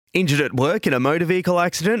Injured at work in a motor vehicle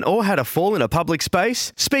accident or had a fall in a public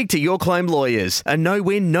space? Speak to Your Claim Lawyers, a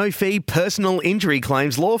no-win, no-fee personal injury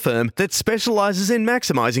claims law firm that specialises in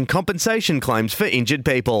maximising compensation claims for injured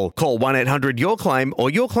people. Call 1-800-YOUR-CLAIM or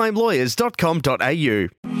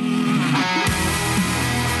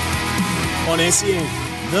yourclaimlawyers.com.au. On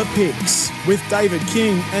SEN, The Picks with David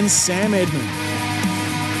King and Sam Edmund.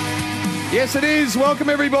 Yes, it is. Welcome,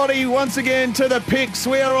 everybody, once again to The Picks.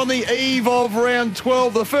 We are on the eve of round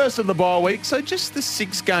 12, the first of the bye week, so just the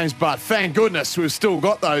 6 games, but thank goodness we've still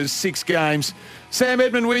got those 6 games. Sam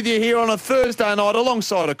Edmund with you here on a Thursday night,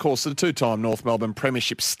 alongside, of course, the 2-time North Melbourne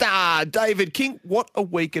Premiership star, David King. What a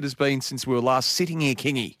week it has been since we were last sitting here,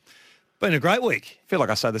 Kingy. Been a great week. I feel like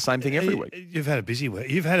I say the same thing every week. You've had a busy week.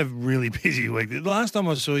 You've had a really busy week. The last time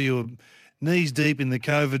I saw you were knees deep in the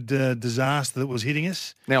COVID disaster that was hitting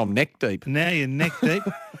us. Now I'm neck deep. Now you're neck deep.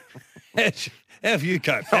 How have you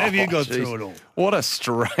coped? How have you got through it all? What a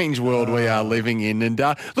strange world we are living in. And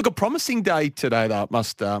look, a promising day today, though, it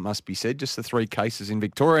must be said. Just the 3 cases in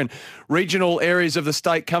Victoria and regional areas of the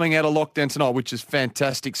state coming out of lockdown tonight, which is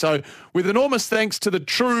fantastic. So with enormous thanks to the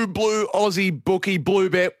true blue Aussie bookie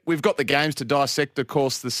Bluebet, we've got the games to dissect, of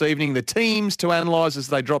course, this evening, the teams to analyse as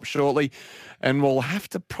they drop shortly. And we'll have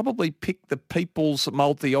to probably pick the People's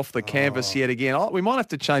Multi off the canvas yet again. Oh, we might have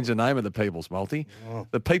to change the name of the People's Multi.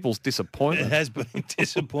 The People's Disappointment. It has been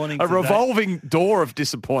disappointing A today. revolving door of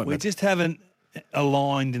disappointment. We just haven't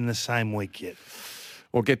aligned in the same week yet.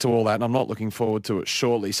 We'll get to all that, and I'm not looking forward to it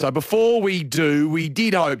shortly. So before we do, we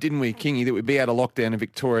did hope, didn't we, Kingy, that we'd be out of lockdown in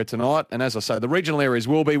Victoria tonight. And as I say, the regional areas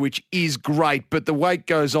will be, which is great. But the wait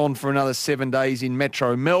goes on for another 7 days in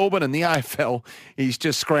Metro Melbourne, and the AFL is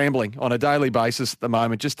just scrambling on a daily basis at the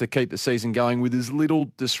moment just to keep the season going with as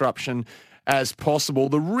little disruption as possible.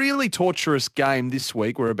 The really torturous game this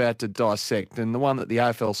week we're about to dissect, and the one that the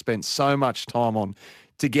AFL spent so much time on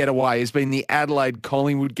to get away, has been the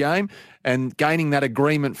Adelaide-Collingwood game, and gaining that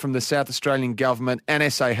agreement from the South Australian government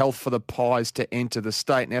and SA Health for the Pies to enter the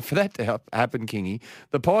state. Now, for that to happen, Kingy,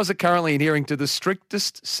 the Pies are currently adhering to the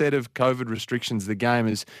strictest set of COVID restrictions the game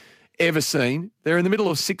has ever seen. They're in the middle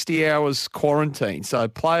of 60 hours quarantine, so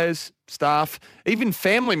players, staff, even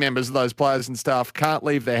family members of those players and staff can't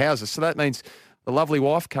leave their houses. So that means the lovely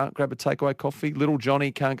wife can't grab a takeaway coffee. Little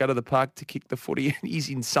Johnny can't go to the park to kick the footy. He's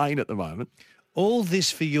insane at the moment. All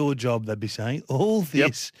this for your job, they'd be saying. All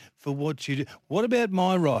this for what you do. What about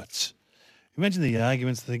my rights? Imagine the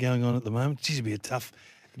arguments that are going on at the moment. Geez, it'd be a tough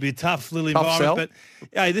little environment. Sell. But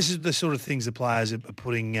yeah, this is the sort of things the players are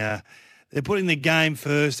putting. They're putting the game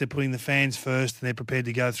first. They're putting the fans first, and they're prepared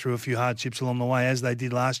to go through a few hardships along the way, as they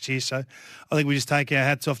did last year. So I think we just take our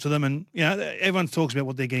hats off to them. And you know, everyone talks about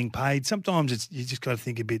what they're getting paid. Sometimes you just got to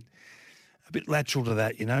think a bit lateral to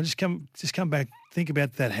that. You know, just come back. Think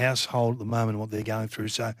about that household at the moment and what they're going through.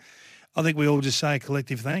 So I think we all just say a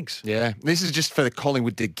collective thanks. Yeah, this is just for the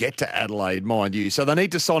Collingwood to get to Adelaide, mind you. So they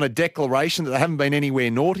need to sign a declaration that they haven't been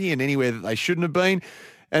anywhere naughty and anywhere that they shouldn't have been.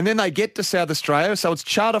 And then they get to South Australia. So it's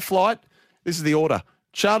charter flight. This is the order.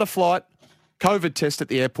 Charter flight, COVID test at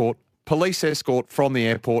the airport, police escort from the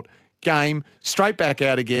airport, game, straight back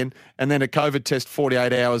out again, and then a COVID test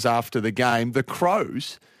 48 hours after the game. The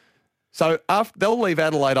Crows... So they'll leave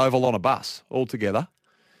Adelaide Oval on a bus altogether,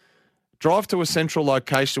 drive to a central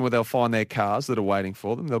location where they'll find their cars that are waiting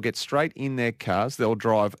for them. They'll get straight in their cars. They'll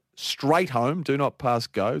drive straight home. Do not pass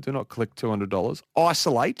go. Do not collect $200.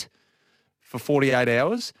 Isolate for 48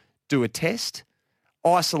 hours. Do a test.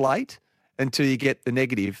 Isolate until you get the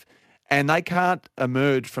negative. And they can't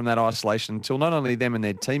emerge from that isolation until not only them and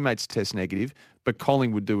their teammates test negative, but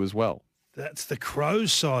Collingwood do as well. That's the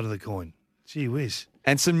Crows side of the coin. Gee whiz.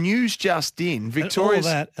 And some news just in. Victoria's...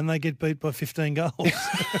 And all that, and they get beat by 15 goals.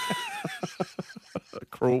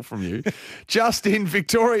 Cruel from you. Just in,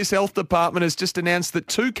 Victoria's Health Department has just announced that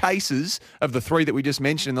 2 cases of the 3 that we just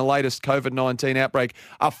mentioned in the latest COVID-19 outbreak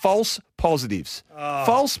are false positives. Oh.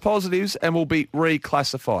 False positives, and will be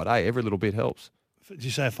reclassified. Hey, every little bit helps. Did you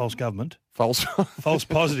say a false government? False. False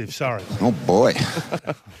positive, sorry. Oh, boy.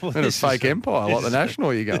 Well, in a fake empire like the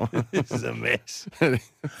National you're going. This is a mess.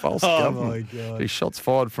 False Oh, government. my God. These shots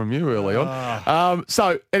fired from you early on.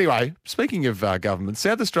 So, anyway, speaking of government,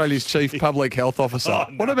 South Australia's Chief Public Health Officer. Oh,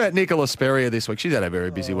 no. What about Nicola Spurrier this week? She's had a very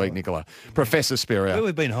busy week, Nicola. Professor Spurrier. Where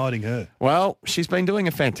we've been hiding her? Well, she's been doing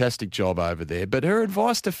a fantastic job over there, but her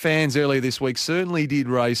advice to fans earlier this week certainly did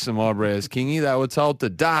raise some eyebrows, Kingy. They were told to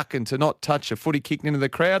duck and to not touch a footy kicked into the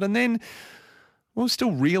crowd, and then... Well,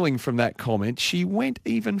 still reeling from that comment, she went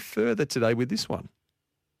even further today with this one.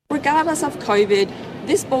 Regardless of COVID,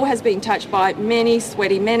 this ball has been touched by many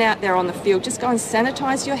sweaty men out there on the field. Just go and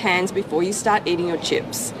sanitise your hands before you start eating your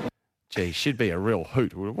chips. Gee, she'd be a real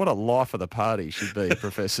hoot. What a life of the party she'd be,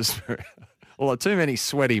 Professor Spirit. Well, too many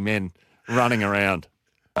sweaty men running around.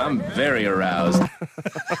 I'm very aroused.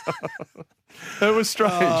 It was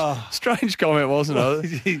strange. Strange comment, wasn't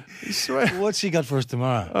it? You swear. What's she got for us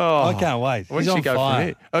tomorrow? Oh, I can't wait. When She's she on go fire. from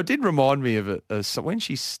here? Oh, it did remind me of it. When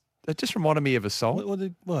it just reminded me of a song.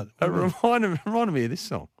 What? It reminded me of this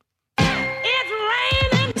song.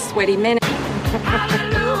 Sweaty men.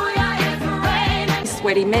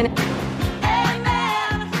 Sweaty men.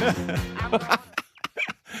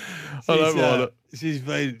 I don't mind it. She's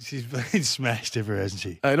been smashed everywhere, hasn't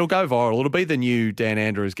she? It'll go viral. It'll be the new Dan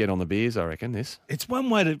Andrews Get on the Beers, I reckon, this. It's one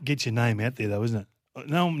way to get your name out there, though, isn't it?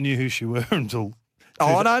 No one knew who she were until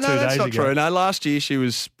No, that's days not ago. true. No, last year she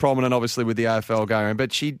was prominent, obviously, with the AFL going,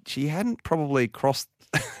 but she hadn't probably crossed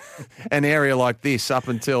an area like this up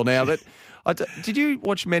until now. Did you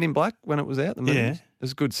watch Men in Black when it was out? Yeah. It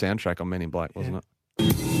was a good soundtrack on Men in Black, wasn't it?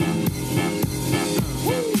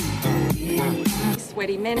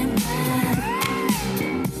 Sweaty men.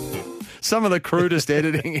 Some of the crudest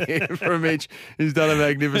editing here from Mitch. He's done a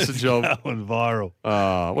magnificent job. Going viral.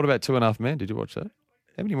 What about 2.5 Men? Did you watch that?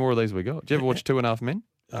 How many more of these we got? Did you ever watch 2.5 Men?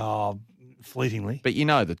 Oh, fleetingly. But you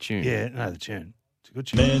know the tune. Yeah, no, the tune. It's a good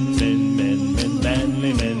tune.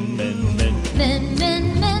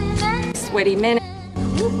 Men. Sweaty men.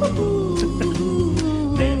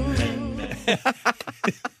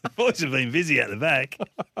 Boys have been busy out the back.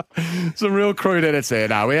 Some real crude edits there.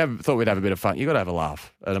 No, thought we'd have a bit of fun. You got to have a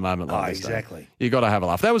laugh at a moment like this. Exactly. You got to have a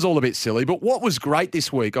laugh. That was all a bit silly, but what was great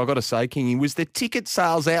this week, I got to say, Kingy, was the ticket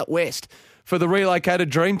sales out west for the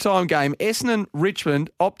relocated Dreamtime game. Essendon, Richmond,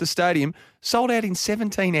 Optus Stadium sold out in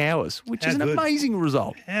 17 hours, which is an amazing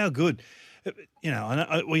result. How good. You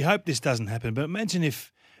know, we hope this doesn't happen, but imagine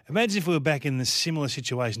if we were back in the similar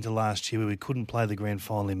situation to last year where we couldn't play the grand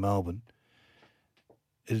final in Melbourne.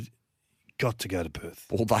 It got to go to Perth.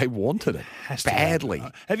 Well, they wanted it Has to badly.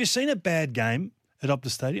 happen. Have you seen a bad game at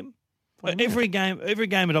Optus Stadium? Every game at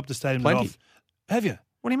Optus Stadium. Plenty. Have you?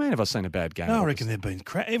 What do you mean have I seen a bad game? No, I reckon they've been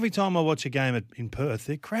every time I watch a game in Perth,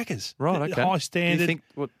 they're crackers. Right, okay. High standard. Do you think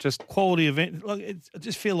just quality event? I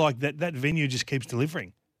just feel like that venue just keeps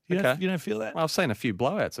delivering. You don't feel that? Well, I've seen a few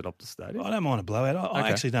blowouts at Optus Stadium. I don't mind a blowout. I Okay.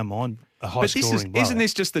 actually don't mind a But high-scoring blowout. isn't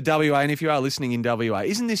this just the WA, and if you are listening in WA,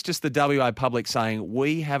 isn't this just the WA public saying,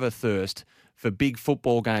 we have a thirst for big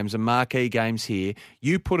football games and marquee games here.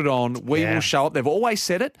 You put it on, we will show up. They've always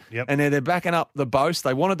said it, and they're backing up the boast.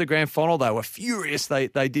 They wanted the grand final. They were furious they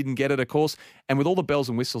didn't get it, of course. And with all the bells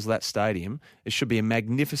and whistles of that stadium, it should be a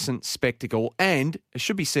magnificent spectacle, and it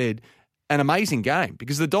should be said, an amazing game,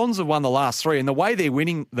 because the Dons have won the last three, and the way they're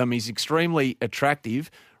winning them is extremely attractive.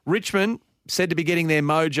 Richmond said to be getting their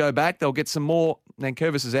mojo back. They'll get some more.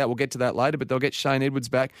 Nankervis is out. We'll get to that later, but they'll get Shane Edwards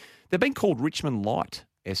back. They've been called Richmond Light,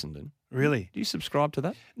 Essendon. Really? Do you subscribe to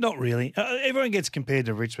that? Not really. Everyone gets compared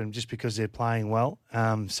to Richmond just because they're playing well.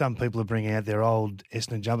 Some people are bringing out their old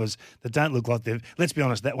Essendon jumpers that don't look like they've... Let's be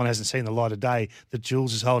honest, that one hasn't seen the light of day that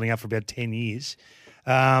Jules is holding up for about 10 years.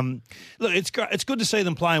 Look, it's great. It's good to see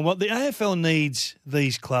them playing well. The AFL needs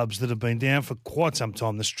these clubs that have been down for quite some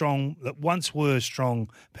time, that once were strong,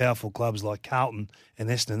 powerful clubs like Carlton and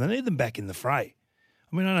Essendon. They need them back in the fray.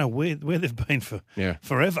 I mean, I don't know where they've been for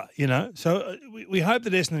forever, you know. So we hope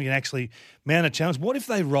that Essendon can actually mount a challenge. What if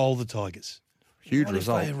they roll the Tigers? Huge what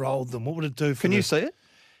result. If they rolled them? What would it do for Can you see it?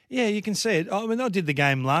 Yeah, you can see it. I mean, I did the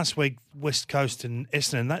game last week, West Coast and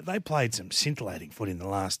Essendon. They played some scintillating foot in the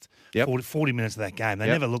last 40 minutes of that game. They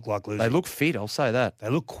never look like losing. They look fit, I'll say that. They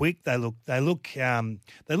look quick. They look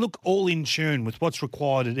all in tune with what's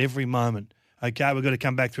required at every moment. Okay, we've got to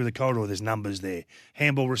come back through the corridor. There's numbers there.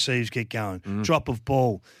 Handball receives, get going. Drop of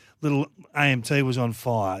ball. Little AMT was on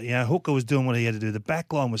fire. You know, Hooker was doing what he had to do. The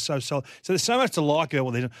back line was so solid. So there's so much to like about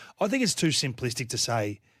what they're doing. I think it's too simplistic to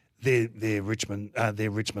say they're Richmond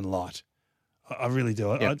light. I really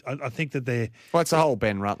do. I think that they're... Well, it's the whole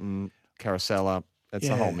Ben Rutten, Carousella. It's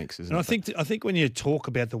the whole mix, isn't it? I think when you talk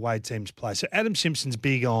about the way teams play, so Adam Simpson's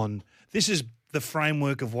big on, this is the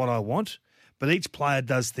framework of what I want, but each player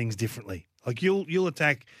does things differently. Like you'll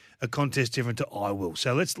attack a contest different to I will.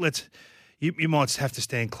 So let's you might have to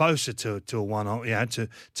stand closer to a one,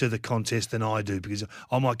 to the contest than I do, because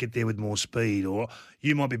I might get there with more speed, or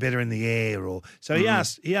you might be better in the air, or so he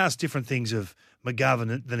asks different things of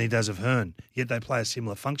McGovern than he does of Hearn. Yet they play a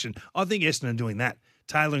similar function. I think Essendon are doing that,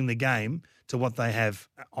 tailoring the game to what they have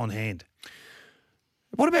on hand.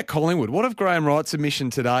 What about Collingwood? What of Graham Wright's admission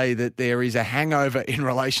today that there is a hangover in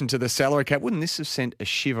relation to the salary cap? Wouldn't this have sent a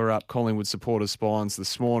shiver up Collingwood supporters' spines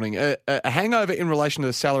this morning? A hangover in relation to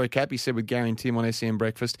the salary cap, he said with Gary and Tim on SEN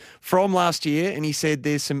Breakfast, from last year, and he said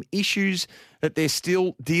there's some issues that they're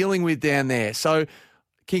still dealing with down there. So,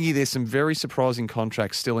 Kingy, there's some very surprising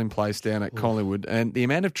contracts still in place down at Collingwood, and the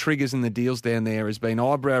amount of triggers in the deals down there has been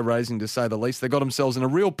eyebrow-raising, to say the least. They got themselves in a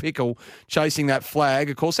real pickle chasing that flag,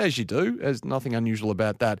 of course, as you do. There's nothing unusual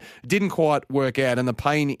about that. It didn't quite work out, and the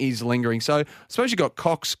pain is lingering. So I suppose you've got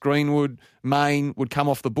Cox, Greenwood, Main would come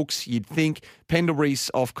off the books, you'd think. Pendlebury's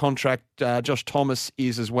off contract. Josh Thomas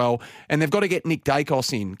is as well. And they've got to get Nick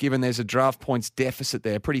Dacos in, given there's a draft points deficit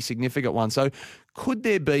there, a pretty significant one. So could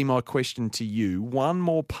there be, my question to you, one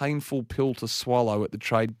more painful pill to swallow at the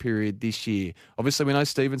trade period this year? Obviously, we know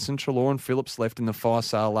Stevenson, Treloar and Phillips left in the fire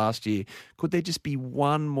sale last year. Could there just be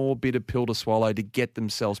one more bitter pill to swallow to get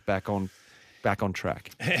themselves back on track?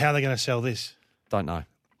 How are they going to sell this? Don't know.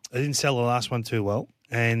 They didn't sell the last one too well,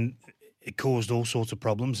 and it caused all sorts of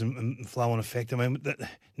problems and flow-on effect. I mean,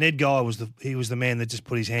 Ned Guy was the man that just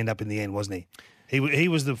put his hand up in the end, wasn't he? He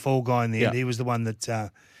was the fall guy in the end. He was the one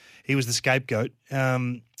that he was the scapegoat.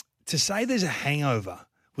 To say there's a hangover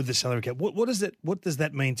with the salary cap, what does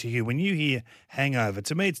that mean to you when you hear hangover?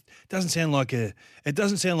 To me, it doesn't sound like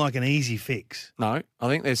an easy fix. No, I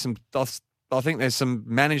think there's some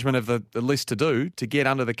management of the list to do to get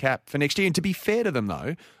under the cap for next year. And to be fair to them,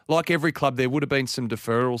 though, like every club, there would have been some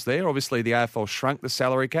deferrals there. Obviously, the AFL shrunk the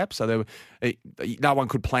salary cap, so no one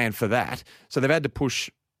could plan for that. So they've had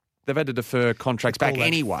to defer contracts back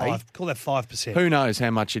anyway. Call that 5%. Who knows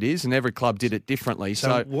how much it is, and every club did it differently.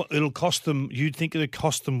 So it'll cost them. You'd think it'd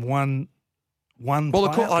cost them one. Well,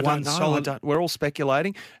 I don't know. We're all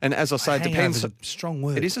speculating, and as I say, it depends. A strong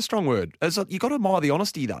word. It is a strong word. You got to admire the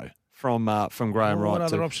honesty, though, from Graham Wright. What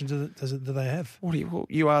other options do they have?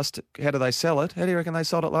 You asked, how do they sell it? How do you reckon they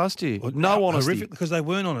sold it last year? No honesty. Horrific, because they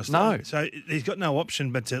weren't honest. No. So he's got no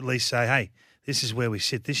option but to at least say, hey, this is where we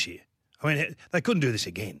sit this year. I mean, they couldn't do this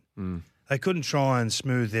again. They couldn't try and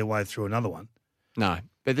smooth their way through another one. No.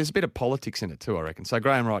 But there's a bit of politics in it too, I reckon. So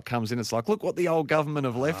Graham Wright comes in, it's like, look what the old government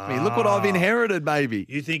have left me. Look what I've inherited, maybe.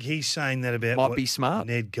 You think he's saying that about Might be smart.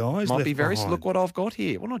 Ned Guy's Might left be very, behind. look what I've got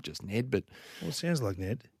here. Well, not just Ned, but... Well, it sounds like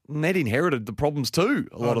Ned. Ned inherited the problems too,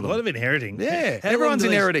 a lot of them. A lot of inheriting. Yeah, everyone's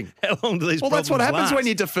inheriting. How long do these problems that's what happens last? when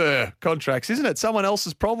you defer contracts, isn't it? Someone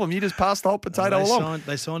else's problem. You just pass the hot potato along.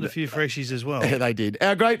 They signed a few freshies as well. Yeah, they did.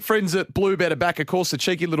 Our great friends at Bluebet are back, of course, the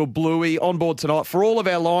cheeky little Bluey on board tonight for all of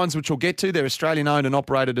our lines, which we'll get to. They're Australian-owned and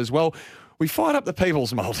operated as well. We fired up the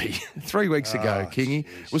People's Multi 3 weeks ago, Kingy.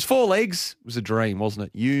 It was 4 legs. It was a dream, wasn't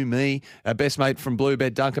it? You, me, our best mate from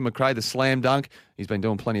Bluebet, Duncan McRae, the slam dunk. He's been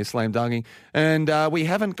doing plenty of slam dunking. And we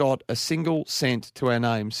haven't got a single cent to our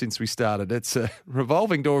name since we started. It's a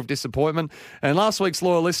revolving door of disappointment. And last week's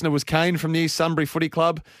loyal listener was Kane from the East Sunbury Footy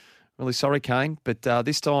Club. Really sorry, Kane. But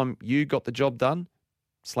this time you got the job done.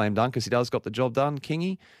 Slam dunk, as he does, got the job done,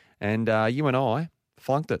 Kingy. And you and I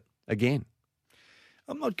flunked it again.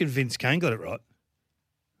 I'm not convinced Kane got it right.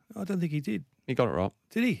 I don't think he did. He got it right.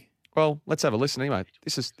 Did he? Well, let's have a listen anyway.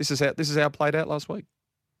 This is how it played out last week.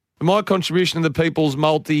 My contribution to the People's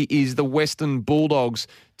Multi is the Western Bulldogs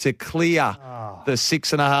to clear the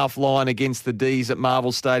 6.5 line against the D's at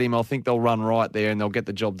Marvel Stadium. I think they'll run right there and they'll get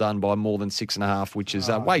the job done by more than 6.5, which is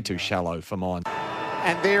way too shallow for mine.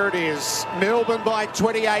 And there it is, Melbourne by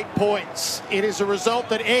 28 points. It is a result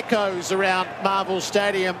that echoes around Marvel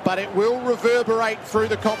Stadium, but it will reverberate through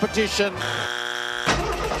the competition.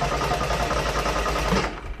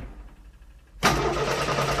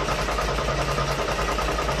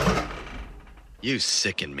 You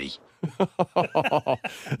sicken me. We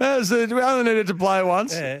only needed to play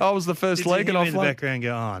once. Yeah. I was the first leg and I in the background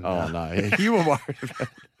go, oh, no. Oh, no. Yeah, you were worried about it.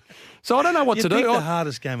 So I don't know what to do. You picked the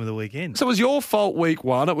hardest game of the weekend. So it was your fault week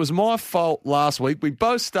one. It was my fault last week. We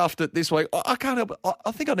both stuffed it this week. I can't help it.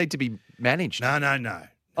 I think I need to be managed. No.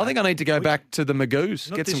 I think I need to go back to the Magoos,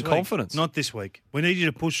 Not get this some week. confidence. Not this week. We need you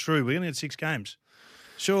to push through. We're going to get 6 games.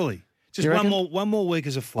 Surely. Just You one reckon? more week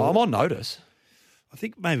as a 4. I'm on notice. I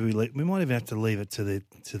think maybe we might even have to leave it to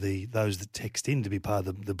those that text in to be part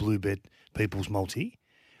of the Bluebet People's Multi,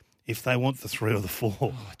 if they want the 3 or the 4.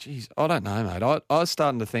 Oh, jeez, I don't know, mate. I was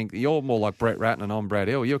starting to think you're more like Brett Ratton and I'm Brad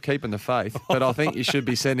Hill. You're keeping the faith, but I think you should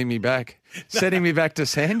be sending me back. Sending me back to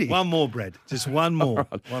Sandy. One more, Brad. Just one more.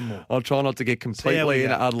 Right. One more. I'll try not to get completely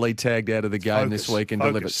and utterly tagged out of the game this week and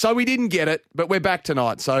deliver. Focus. So we didn't get it, but we're back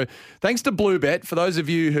tonight. So thanks to Bluebet, for those of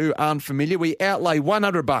you who aren't familiar, we outlay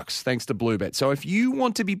 $100 thanks to Bluebet. So if you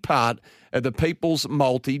want to be part of the People's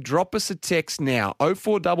Multi, drop us a text now,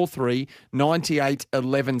 0433 98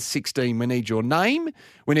 11 16. We need your name.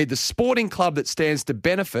 We need the sporting club that stands to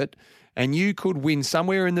benefit, and you could win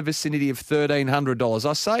somewhere in the vicinity of $1,300.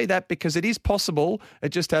 I say that because it is possible. It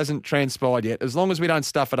just hasn't transpired yet. As long as we don't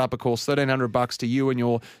stuff it up, of course, $1,300 to you and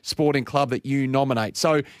your sporting club that you nominate.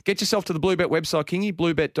 So get yourself to the Bluebet website, Kingy,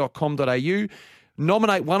 bluebet.com.au.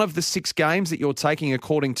 Nominate one of the 6 games that you're taking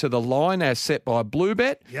according to the line as set by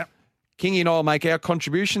Bluebet. Yep. Kingy and I will make our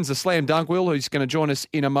contributions. The Slam Dunk Will, who's going to join us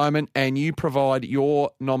in a moment, and you provide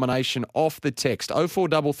your nomination off the text,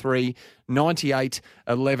 0433 98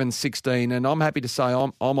 11 16. And I'm happy to say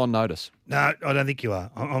I'm on notice. No, I don't think you are.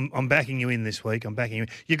 I'm backing you in this week. I'm backing you in.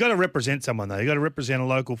 You've got to represent someone, though. You've got to represent a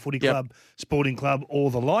local footy club, sporting club,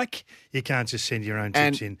 or the like. You can't just send your own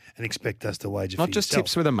tips in and expect us to wager for Not just yourself.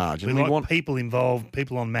 tips with a margin. We want people involved,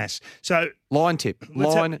 people en masse. So line tip.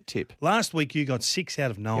 Tip. Last week you got 6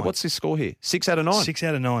 out of 9. Yeah, what's this score here? 6 out of 9? 6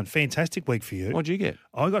 out of 9. Fantastic week for you. What'd you get?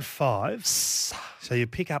 I got 5. So you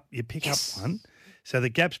pick up one. So the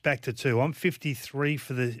gap's back to 2. I'm 53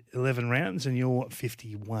 for the 11 rounds and you're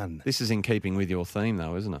 51. This is in keeping with your theme,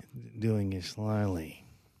 though, isn't it? Doing it slowly.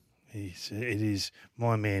 It is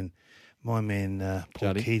my man,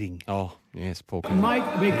 Paul Keating. Oh, yes, Paul Keating. Mate,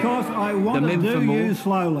 because I want to do you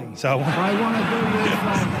slowly. So I want to do you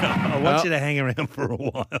slowly. I want you to hang around for a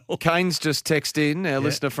while. Kane's just texted in, our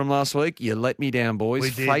listener from last week. You let me down, boys.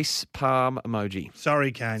 We did. Face palm emoji.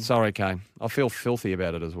 Sorry, Kane. Sorry, Kane. I feel filthy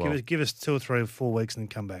about it as well. Give us 2 or 3 or 4 weeks and then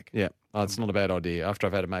come back. Yeah. Oh, it's not a bad idea after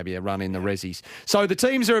I've had maybe a run in the resis. So the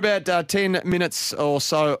teams are about 10 minutes or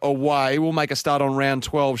so away. We'll make a start on round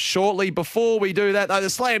 12 shortly. Before we do that, though, the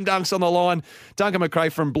Slam Dunk's on the line. Duncan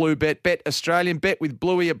McRae from Bluebet. Bet Australian. Bet with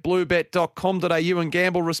Bluey at bluebet.com.au and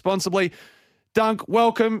gamble responsibly. Dunk,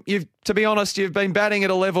 welcome. To be honest, you've been batting at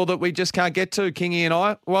a level that we just can't get to, Kingy and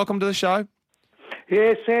I. Welcome to the show.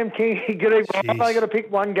 Yeah, Sam King, good evening. I've only got to pick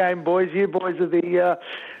one game, boys. You boys are the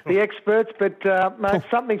experts, but mate,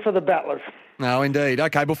 something for the battlers. No, indeed.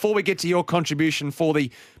 Okay, before we get to your contribution for the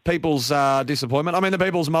people's disappointment, the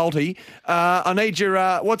people's multi, I need your,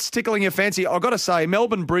 what's tickling your fancy? I've got to say,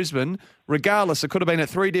 Melbourne-Brisbane, regardless, it could have been at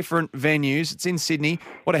 3 different venues. It's in Sydney.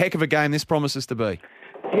 What a heck of a game this promises to be.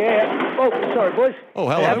 Yeah. Oh, sorry, boys. Oh,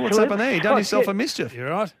 hello. Absolute. What's happened there? You've done yourself a mischief. You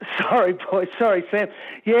all right? Sorry, boys. Sorry, Sam.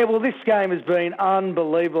 Yeah, well, this game has been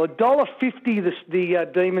unbelievable. $1.50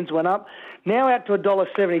 the Demons went up. Now out to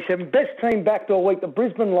 $1.77. Best team backed all week, the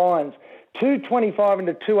Brisbane Lions. 225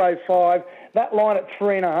 into 205. That line at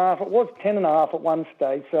 3.5. It was 10.5 at one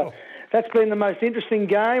stage. So that's been the most interesting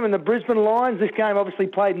game. And the Brisbane Lions, this game obviously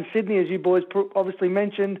played in Sydney, as you boys obviously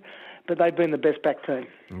mentioned, but they've been the best back team.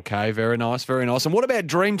 Okay, very nice, very nice. And what about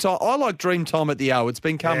Dreamtime? I like Dreamtime at the O. It's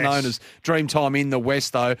become known as Dreamtime in the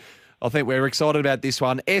West, though. I think we're excited about this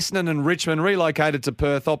one. Essendon and Richmond relocated to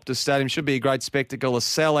Perth Optus Stadium. Should be a great spectacle, a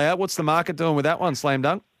sellout. What's the market doing with that one, Slam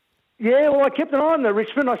Dunk? Yeah, well, I kept an eye on the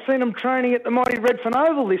Richmond. I seen them training at the mighty Redfern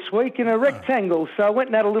Oval this week in a rectangle. So I went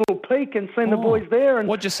and had a little peek and seen the boys there. And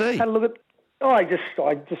what'd you see? Had a look at. I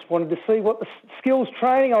just wanted to see what the skills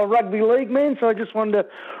training. I'm a rugby league man, so I just wanted to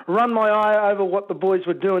run my eye over what the boys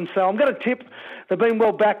were doing. So I'm going to tip. They've been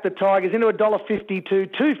well backed, the Tigers, into $1.52,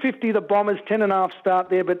 $2.50 the Bombers, 10.5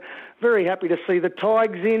 start there. But very happy to see the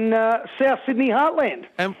Tigers in South Sydney heartland.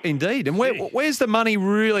 Indeed. And where's the money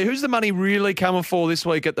really? Who's the money really coming for this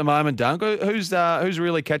week at the moment, Dunk? Who's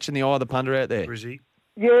really catching the eye of the punter out there? Brizzy.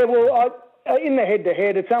 Yeah, well, in the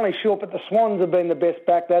head-to-head, it's only short, but the Swans have been the best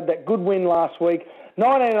back. They had that good win last week.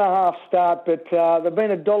 19.5 start, but they've been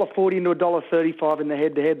 $1.40 into $1.35 in the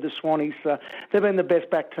head-to-head, the Swannies. They've been the best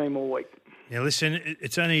back team all week. Yeah, listen,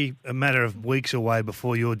 it's only a matter of weeks away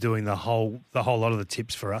before you're doing the whole lot of the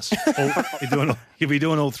tips for us. You'll be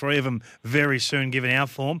doing all 3 of them very soon, given our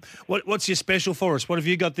form. What's your special for us? What have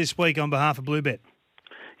you got this week on behalf of Bluebet?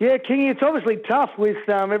 Yeah, Kingy, it's obviously tough with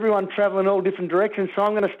everyone travelling all different directions, so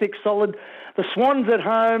I'm going to stick solid. The Swans at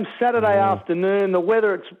home, Saturday afternoon. The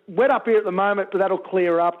weather, it's wet up here at the moment, but that'll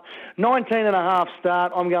clear up. 19.5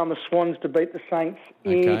 start. I'm going the Swans to beat the Saints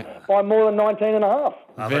by more than 19.5.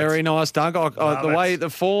 Very nice, Doug. The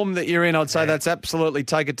form that you're in, I'd say that's absolutely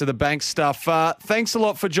take it to the bank stuff. Thanks a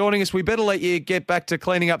lot for joining us. We better let you get back to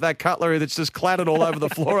cleaning up that cutlery that's just clattered all over the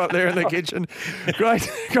floor up there in the kitchen. Great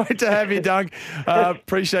to have you, Doug.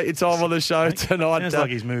 Appreciate your time on the show tonight. Sounds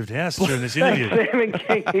like he's moved house during this interview.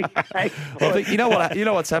 You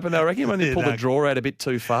know what's happened though? I reckon when they pull the drawer out a bit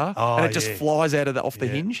too far and it just flies out off the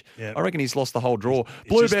hinge. Yeah. I reckon he's lost the whole drawer.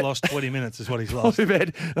 He's just lost 20 minutes is what he's lost.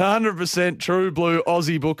 Bluebet, 100% true blue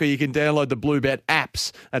Aussie booker. You can download the Bluebet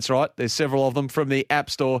apps. That's right. There's several of them from the App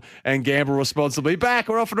Store, and gamble responsibly.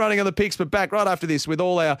 We're off and running on the picks, but back right after this with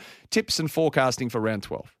all our tips and forecasting for round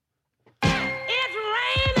 12.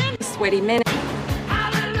 It's raining. Sweaty minute.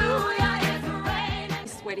 Hallelujah, it's raining.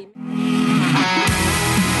 Sweaty.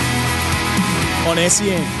 On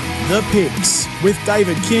SEN, The Picks with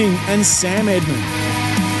David King and Sam Edmund.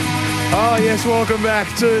 Oh, yes, welcome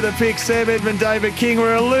back to the pick. Sam Edmund, David King.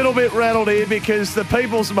 We're a little bit rattled here because the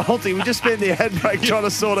People's Multi, we just spent the ad break trying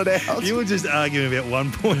to sort it out. You were just arguing about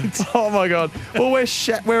 1 point. Oh, my God. Well, we're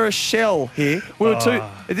a shell here.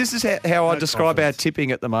 This is how I describe our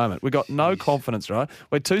tipping at the moment. We've got no confidence, right?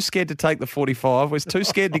 We're too scared to take the 45. We're too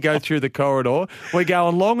scared to go through the corridor. We're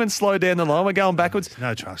going long and slow down the line. We're going backwards.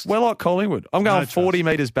 No trust. We're like Collingwood. I'm going 40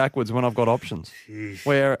 metres backwards when I've got options. Jeez.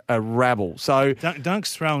 We're a rabble. So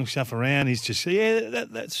Dunk's throwing stuff around. He's just,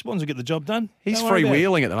 that Swans will get the job done. He's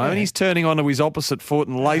freewheeling at the moment. Yeah. He's turning onto his opposite foot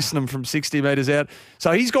and lacing them from 60 metres out.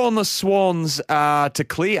 So he's gone the Swans to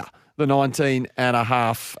clear the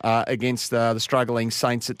 19.5 against the struggling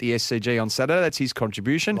Saints at the SCG on Saturday. That's his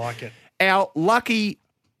contribution. Like it. Our lucky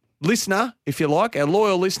listener, if you like, our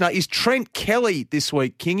loyal listener is Trent Kelly this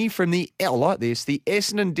week, Kingy, from the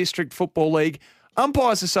Essendon District Football League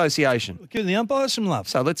Umpires Association. Give the umpires some love.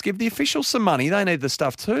 So let's give the officials some money. They need the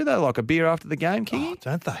stuff too. They like a beer after the game, Kingy. Oh,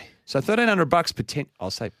 don't they? So $1,300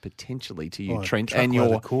 I'll say potentially to you, Trent, and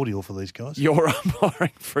your cordial for these guys. Your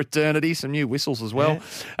umpiring fraternity, some new whistles as well.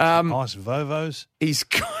 Yeah. Nice Vovos. His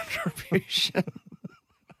contribution,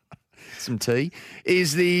 some tea,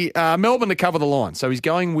 is the Melbourne to cover the line. So he's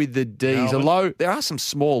going with the Ds. Although there are some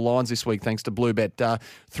small lines this week thanks to Bluebet.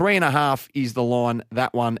 3.5 is the line,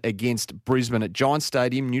 that one against Brisbane at Giant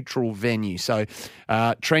Stadium, neutral venue. So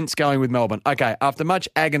Trent's going with Melbourne. Okay, after much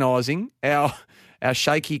agonising, our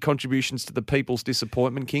shaky contributions to the people's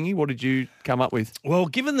disappointment, Kingy, what did you come up with? Well,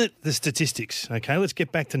 given the statistics, okay, let's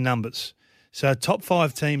get back to numbers. So top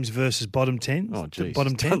 5 teams versus bottom 10. Oh, geez.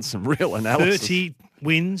 Bottom 10. Done some real analysis. 30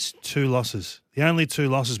 wins, 2 losses. The only 2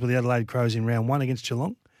 losses were the Adelaide Crows in round 1 against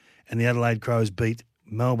Geelong, and the Adelaide Crows beat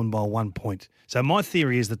Melbourne by 1 point. So my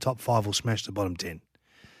theory is the top 5 will smash the bottom 10.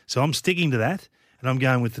 So I'm sticking to that, and I'm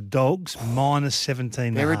going with the Dogs minus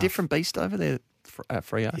 17.5. They're a different beast over there.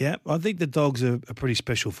 Freo. Yeah, I think the Dogs are a pretty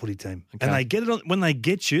special footy team. Okay. And they get it on, when they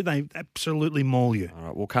get you, they absolutely maul you. All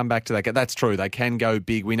right, we'll come back to that. That's true. They can go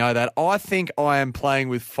big. We know that. I think I am playing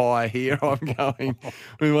with fire here. I'm going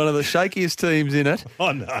with one of the shakiest teams in it.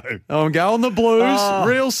 Oh, no. I'm going the Blues.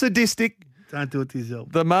 Real sadistic. Don't do it to yourself.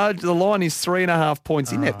 The line is 3.5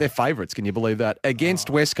 points in there. They're favourites. Can you believe that? Against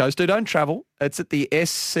West Coast, who don't travel. It's at the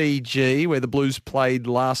SCG where the Blues played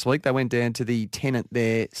last week. They went down to the Tenant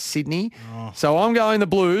there, Sydney. So I'm going the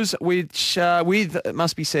Blues, which with, it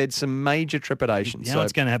must be said, some major trepidations. You know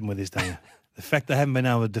what's going to happen with this, don't you? The fact they haven't been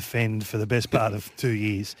able to defend for the best part of 2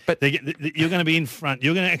 years. But you're going to be in front.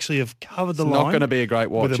 You're going to actually have covered the line. It's not going to be a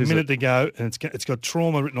great watch, with a minute to go, and it's got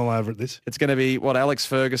trauma written all over it. It's going to be what Alex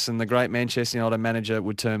Ferguson, the great Manchester United manager,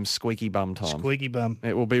 would term squeaky bum time. Squeaky bum.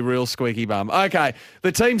 It will be real squeaky bum. Okay,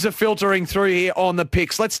 the teams are filtering through here on the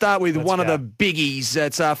picks. Let's start with of the biggies.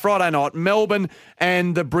 It's Friday night, Melbourne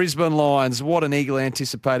and the Brisbane Lions. What an eagerly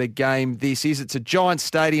anticipated game this is. It's a Giant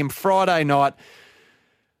Stadium Friday night.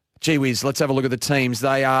 Gee whiz, let's have a look at the teams.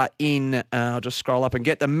 They are in, I'll just scroll up and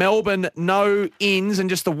get the Melbourne, no ins and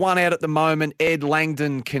just the one out at the moment, Ed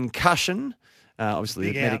Langdon concussion. Obviously,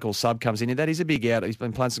 big the medical sub comes in. That is a big out. He's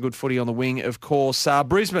been playing some good footy on the wing, of course.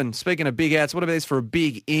 Brisbane, speaking of big outs, what about this for a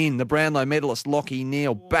big in? The Brownlow medalist, Lachie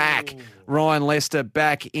Neale, back. Ryan Lester,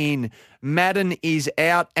 back in. Madden is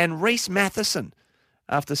out. And Reece Matheson,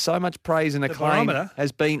 after so much praise and acclaim,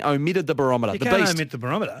 has been omitted the barometer. You can't omit the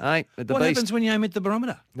barometer. Hey, what happens when you omit the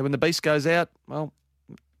barometer? When the beast goes out, well,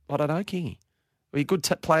 I don't know, Kingy. Well, good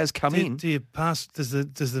players come in. Do you pass? Does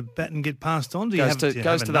the baton get passed on? Goes to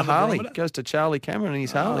the Harley. Barometer? Goes to Charlie Cameron and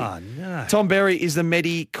his Harley. Oh, no. Tom Berry is the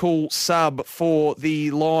medical sub for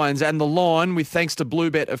the Lions, and the line, with thanks to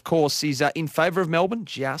Bluebet, of course, is in favour of Melbourne.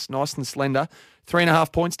 Just nice and slender.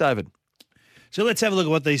 3.5 points, David. So let's have a look at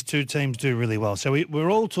what these two teams do really well. So we're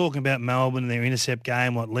all talking about Melbourne and their intercept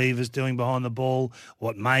game, what Lever's doing behind the ball,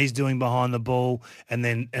 what May's doing behind the ball, and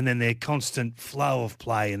then their constant flow of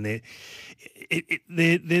play. And they're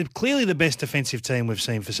clearly the best defensive team we've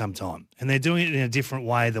seen for some time. And they're doing it in a different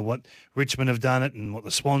way than what Richmond have done it and what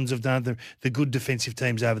the Swans have done it, the good defensive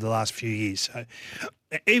teams over the last few years. So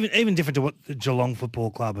even different to what the Geelong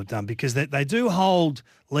Football Club have done, because they do hold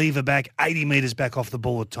Lever back 80 metres back off the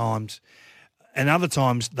ball at times. And other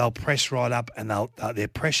times they'll press right up, and their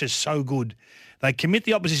pressure's so good. They commit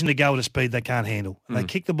the opposition to go at a speed they can't handle. And they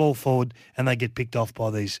kick the ball forward, and they get picked off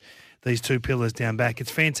by these two pillars down back. It's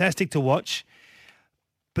fantastic to watch.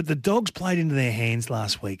 But the Dogs played into their hands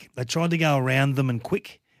last week. They tried to go around them and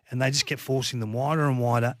quick, and they just kept forcing them wider and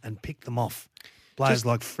wider and picked them off. Players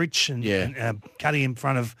like Fritsch and cutting in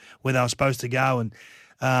front of where they were supposed to go. And,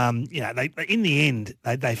 they in the end,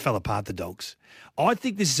 they fell apart, the Dogs. I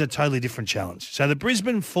think this is a totally different challenge. So the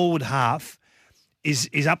Brisbane forward half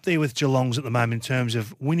is up there with Geelong's at the moment in terms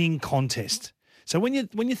of winning contest. So when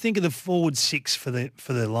you think of the forward six for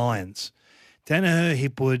the Lions, Danaher,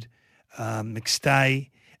 Hipwood, McStay,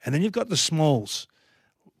 and then you've got the smalls,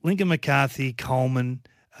 Lincoln McCarthy, Coleman,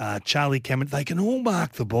 Charlie Cameron. They can all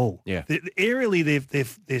mark the ball. Yeah.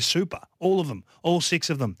 Aerially, they're super. All of them, all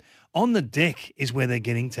six of them. On the deck is where they're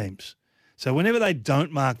getting teams. So whenever they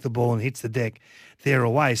don't mark the ball and hits the deck, they're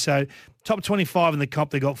away. So top 25 in the comp,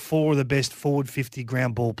 they got 4 of the best forward 50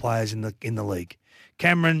 ground ball players in the league: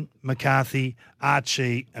 Cameron, McCarthy,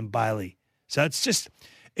 Archie, and Bailey. So it's just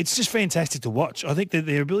fantastic to watch. I think that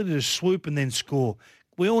their ability to swoop and then score.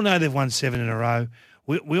 We all know they've won 7 in a row.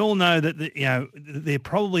 We all know that they're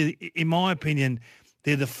probably, in my opinion,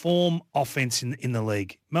 they're the form offense in the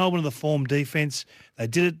league. Melbourne are the form defense. They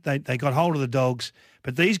did it. They got hold of the Dogs,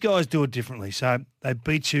 but these guys do it differently. So they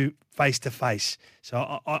beat you face to face.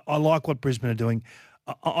 So I like what Brisbane are doing.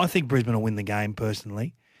 I think Brisbane will win the game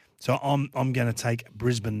personally. So I'm going to take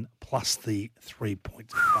Brisbane plus the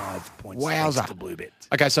 3.5 points. Wowza. The blue bet.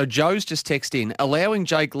 Okay, so Joe's just texted in, allowing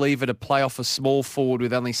Jake Lever to play off a small forward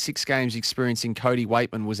with only 6 games experience in Cody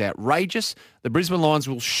Waitman was outrageous. The Brisbane Lions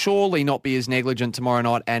will surely not be as negligent tomorrow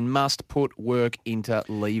night and must put work into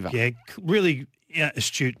Lever. Yeah, really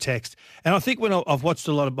astute text. And I think when I've watched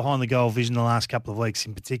a lot of Behind the Goal Vision the last couple of weeks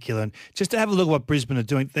in particular, and just to have a look at what Brisbane are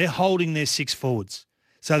doing, they're holding their 6 forwards.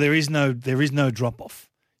 So there is no drop-off.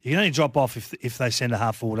 You can only drop off if they send a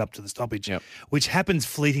half forward up to the stoppage, which happens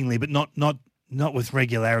fleetingly, but not with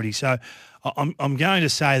regularity. So I'm going to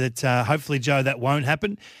say that hopefully, Joe, that won't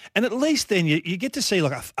happen. And at least then you get to see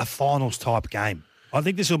like a finals type game. I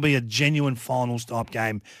think this will be a genuine finals type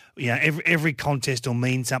game. Every contest will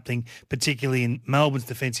mean something, particularly in Melbourne's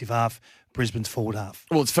defensive half, Brisbane's forward half.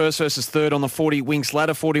 Well, it's first versus third on the 40 Winks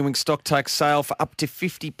ladder. 40 Winks stock take sale for up to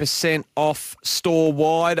 50% off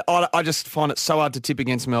store-wide. I just find it so hard to tip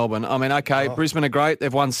against Melbourne. I mean, okay, Brisbane are great.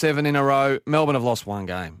 They've won 7 in a row. Melbourne have lost 1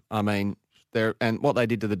 game. I mean, and what they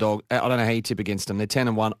did to the Dog, I don't know how you tip against them. They're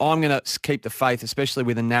 10-1. I'm going to keep the faith, especially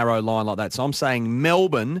with a narrow line like that. So I'm saying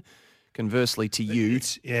Melbourne, conversely to you,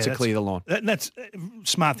 to clear the line. That's a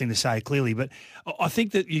smart thing to say, clearly. But I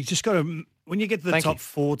think that you just got to, when you get to the top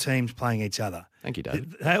 4 teams playing each other, thank you,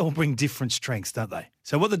 David. They all bring different strengths, don't they?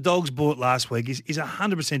 So what the Dogs bought last week is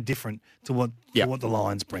 100% different to what the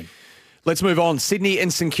Lions bring. Let's move on. Sydney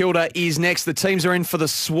and St Kilda is next. The teams are in for the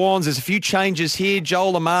Swans. There's a few changes here.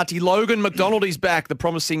 Joel Amati, Logan McDonald is back, the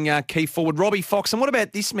promising key forward. Robbie Fox. And what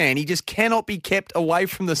about this man? He just cannot be kept away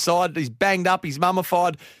from the side. He's banged up. He's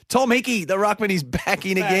mummified. Tom Hickey, the ruckman, is back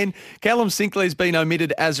in again. Callum Sinclair's been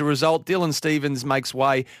omitted as a result. Dylan Stevens makes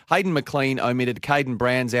way. Hayden McLean omitted. Caden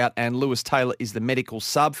Brown's out. And Lewis Taylor is the medical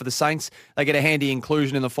sub for the Saints. They get a handy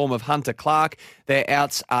inclusion in the form of Hunter Clark. Their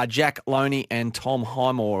outs are Jack Loney and Tom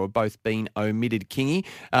Highmore, have both been omitted, Kingy.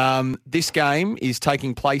 This game is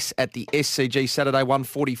taking place at the SCG Saturday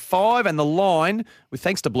 1:45, and the line, with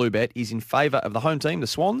thanks to Bluebet, is in favour of the home team, the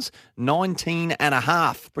Swans,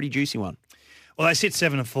 19.5. Pretty juicy one. Well, they sit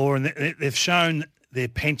 7-4, and they've shown their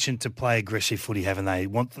penchant to play aggressive footy, haven't they?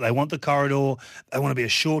 They want the corridor. They want to be a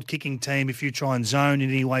short kicking team. If you try and zone in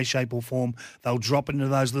any way, shape or form, they'll drop into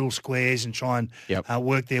those little squares and try and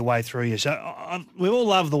work their way through you. So we all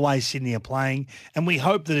love the way Sydney are playing, and we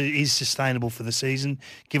hope that it is sustainable for the season,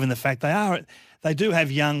 given the fact they do have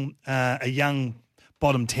a young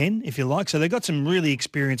bottom 10, if you like. So they've got some really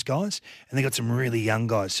experienced guys, and they've got some really young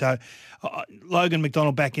guys. So Logan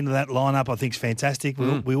McDonald back into that lineup, I think, is fantastic.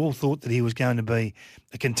 We all thought that he was going to be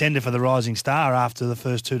a contender for the Rising Star after the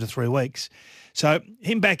first 2 to 3 weeks. So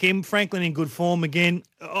him back in, Franklin in good form again.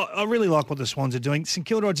 I really like what the Swans are doing. St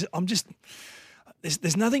Kilda,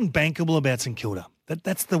 there's nothing bankable about St Kilda.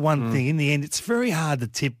 That's the one thing. In the end, it's very hard to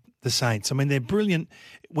tip the Saints. I mean, they're brilliant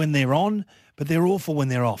when they're on, but they're awful when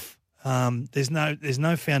they're off. There's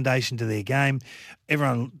no foundation to their game.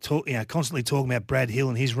 Everyone constantly talking about Brad Hill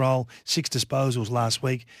and his role. 6 disposals last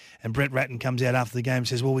week, and Brett Ratton comes out after the game and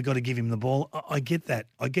says, "Well, we've got to give him the ball." I get that.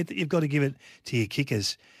 I get that you've got to give it to your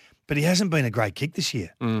kickers, but he hasn't been a great kick this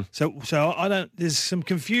year. So I don't. There's some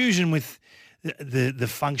confusion with the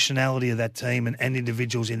functionality of that team and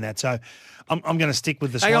individuals in that. So I'm going to stick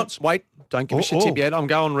with the Swans. Hang on, wait, don't give us your tip yet. I'm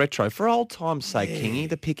going retro. For old time's sake, Kingy,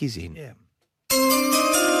 the pick is in. Yeah.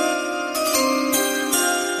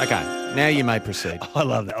 Okay, now you may proceed. I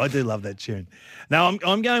love that. I do love that tune. Now,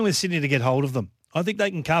 I'm going with Sydney to get hold of them. I think they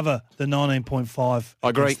can cover the 19.5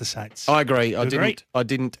 against the Saints. I agree. I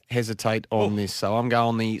didn't hesitate on this, so I'm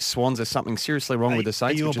going the Swans. There's something seriously wrong with the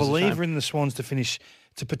Saints. Are you a believer in the Swans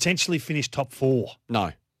to potentially finish top 4?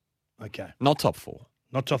 No. Okay. Not top 4.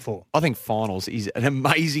 Not top 4. I think finals is an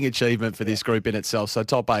amazing achievement for this group in itself. So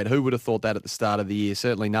top 8, who would have thought that at the start of the year?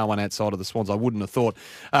 Certainly no one outside of the Swans, I wouldn't have thought.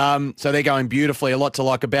 So they're going beautifully. A lot to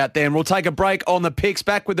like about them. We'll take a break on the picks.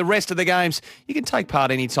 Back with the rest of the games. You can take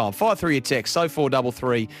part anytime. Fire through your text,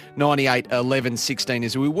 0433 98 11 16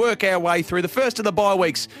 as we work our way through the first of the bye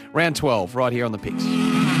weeks, round 12, right here on the picks.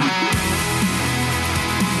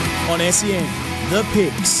 On SEN, the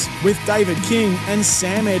picks with David King and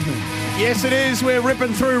Sam Edmund. Yes, it is. We're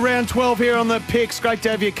ripping through round 12 here on the picks. Great to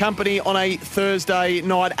have your company on a Thursday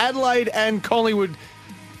night. Adelaide and Collingwood.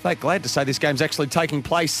 Glad to say this game's actually taking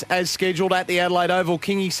place as scheduled at the Adelaide Oval.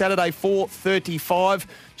 Kingy, Saturday, 4:35.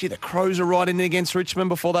 Gee, the Crows are right in against Richmond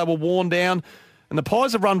before they were worn down. And the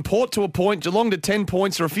Pies have run Port to a point, Geelong to 10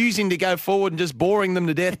 points, refusing to go forward and just boring them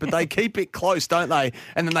to death, but they keep it close, don't they?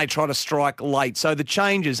 And then they try to strike late. So the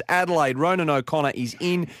changes, Adelaide, Ronan O'Connor is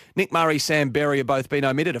in. Nick Murray, Sam Berry have both been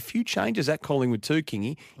omitted. A few changes at Collingwood too,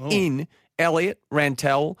 Kingy. In, Elliott,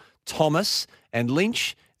 Rantel, Thomas and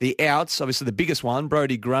Lynch. The outs, obviously the biggest one,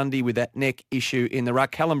 Brodie Grundy with that neck issue in the ruck.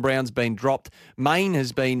 Callum Brown's been dropped. Main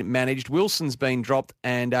has been managed. Wilson's been dropped.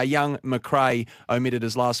 And young McRae omitted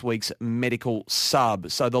as last week's medical sub.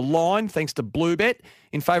 So the line, thanks to Bluebet,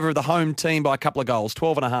 in favour of the home team by a couple of goals,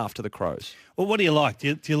 12.5 to the Crows. Well, what do you like?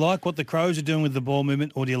 Do you like what the Crows are doing with the ball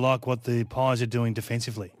movement, or do you like what the Pies are doing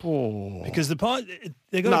defensively? Because the Pies...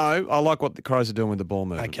 No, I like what the Crows are doing with the ball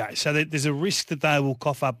movement. Okay, so there's a risk that they will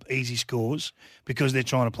cough up easy scores because they're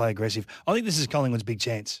trying to play aggressive. I think this is Collingwood's big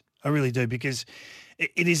chance. I really do, because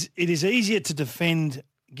it is easier to defend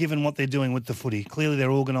given what they're doing with the footy. Clearly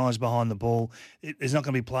they're organised behind the ball. There's not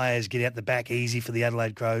going to be players get out the back easy for the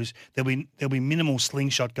Adelaide Crows. There'll be minimal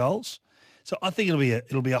slingshot goals. So I think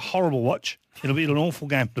it'll be a horrible watch. It'll be an awful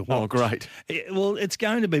game to watch. Oh, great. Well, it's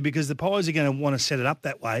going to be, because the Pies are going to want to set it up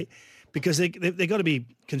that way, because they've got to be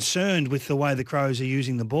concerned with the way the Crows are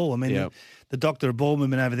using the ball. I mean, the doctor of ball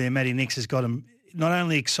movement over there, Matty Nix, has got them not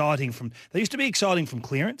only exciting they used to be exciting from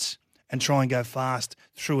clearance and try and go fast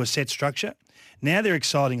through a set structure. Now they're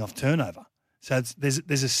exciting off turnover. So there's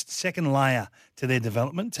a second layer to their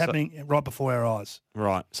development. It's happening right before our eyes.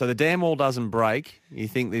 Right. So the dam wall doesn't break. You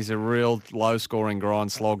think there's a real low-scoring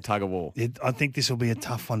grind, slog, tug of war? I think this will be a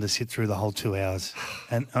tough one to sit through the whole 2 hours.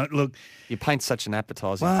 And look... You paint such an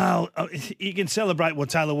appetising. Well, you can celebrate what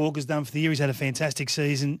Taylor Walker's done for the year. He's had a fantastic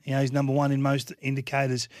season. You know, he's number one in most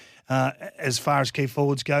indicators as far as key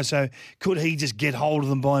forwards go. So could he just get hold of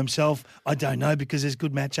them by himself? I don't know, because there's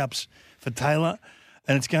good matchups for Taylor.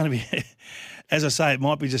 And it's going to be, as I say, it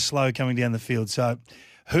might be just slow coming down the field. So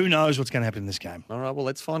who knows what's going to happen in this game. All right, well,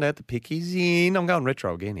 let's find out. The pick is in. I'm going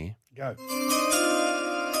retro again here. Go.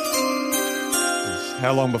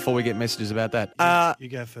 How long before we get messages about that? You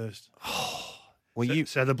go first. Well,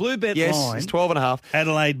 so the blue bet line... Yes, it's 12.5.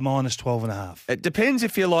 Adelaide minus 12.5. It depends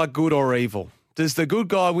if you like good or evil. Does the good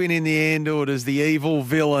guy win in the end, or does the evil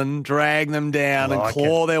villain drag them down and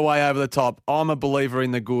claw their way over the top? I'm a believer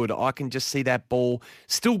in the good. I can just see that ball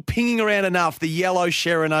still pinging around enough. The yellow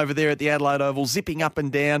Sharon over there at the Adelaide Oval, zipping up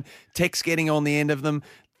and down, Tex getting on the end of them.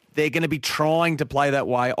 They're going to be trying to play that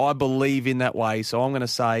way. I believe in that way. So I'm going to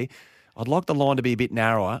say I'd like the line to be a bit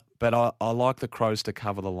narrower, but I like the Crows to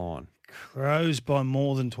cover the line. Crows by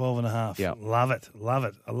more than 12.5. Yeah. Love it. Love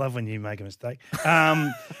it. I love when you make a mistake.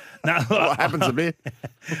 No, what happens a bit?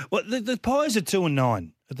 Well, the Pies are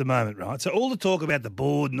 2-9 at the moment, right? So all the talk about the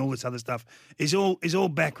board and all this other stuff is all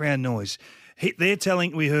background noise. They're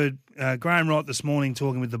telling, we heard Graham Wright this morning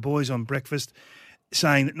talking with the boys on breakfast,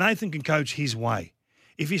 saying that Nathan can coach his way.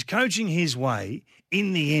 If he's coaching his way,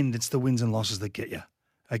 in the end, it's the wins and losses that get you.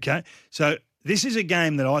 Okay? So this is a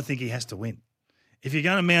game that I think he has to win. If you're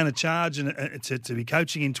going to mount a charge and to be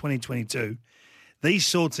coaching in 2022, these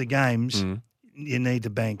sorts of games you need to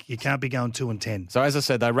bank. You can't be going 2-10. So, as I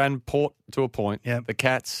said, they ran Port to a point, the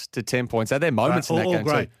Cats to 10 points. Are there moments in that game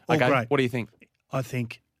great. too? All okay, great. what do you think? I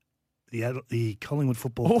think the Collingwood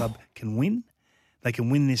Football Club can win. They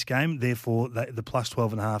can win this game. Therefore, the plus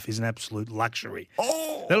 12.5 is an absolute luxury.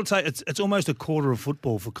 That'll take. It's almost a quarter of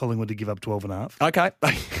football for Collingwood to give up 12.5. Okay.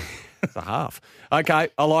 It's a half. Okay,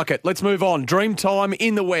 I like it. Let's move on. Dream time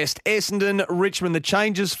in the West. Essendon, Richmond. The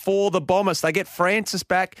changes for the Bombers. They get Francis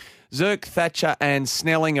back. Zirk, Thatcher and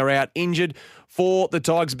Snelling are out injured. For the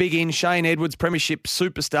Tigers, big in, Shane Edwards, premiership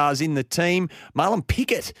superstars in the team. Marlon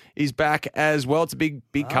Pickett is back as well. It's a big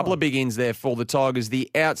couple of big ins there for the Tigers. The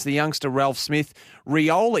outs, the youngster Ralph Smith.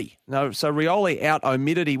 Rioli. So Rioli out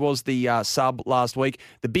omitted. He was the sub last week.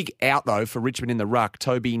 The big out, though, for Richmond in the ruck,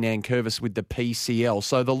 Toby Nankervis with the PCL.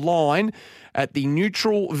 So the line at the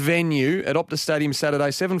neutral venue at Optus Stadium Saturday,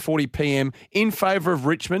 7:40pm, in favour of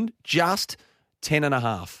Richmond, just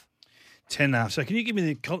 10.5. 10.5. So can you give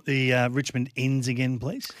me the Richmond ins again,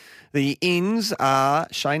 please? The ins are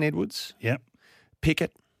Shane Edwards. Yep.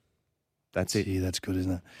 Pickett. That's it. Yeah, that's good, isn't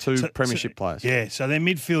it? Two premiership players. Yeah, so their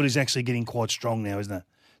midfield is actually getting quite strong now, isn't it?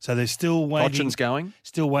 So they're still waiting. Hodgson's going.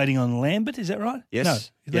 Still waiting on Lambert, is that right?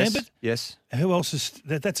 Yes. No, Lambert? Yes. Who else is...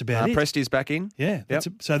 That's about it. Presti's back in. Yeah. Yep.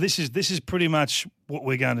 So this is pretty much what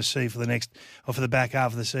we're going to see for for the back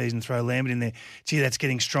half of the season. Throw Lambert in there. Gee, that's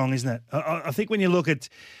getting strong, isn't it? I think when you look at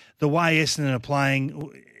the way Essendon are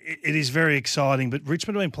playing, it is very exciting, but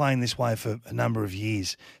Richmond have been playing this way for a number of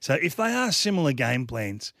years. So if they are similar game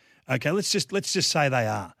plans, okay, let's just say they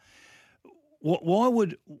are. Why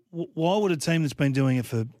would a team that's been doing it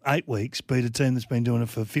for 8 weeks beat a team that's been doing it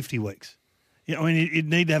for 50 weeks? You know, I mean, you'd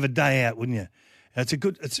need to have a day out, wouldn't you?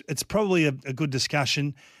 It's probably a good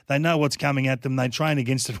discussion. They know what's coming at them. They train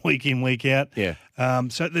against it week in, week out. Yeah.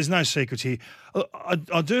 So there's no secrets here.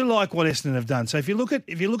 I do like what Essendon have done. So if you look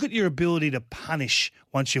at your ability to punish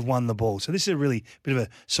once you've won the ball, so this is a really bit of a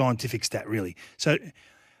scientific stat, really. So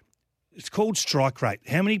it's called strike rate.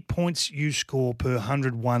 How many points you score per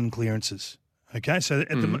 101 clearances? Okay, so the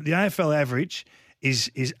AFL average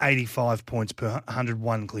is 85 points per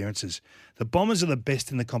 101 clearances. The Bombers are the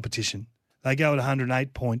best in the competition. They go at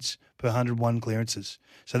 108 points per 101 clearances.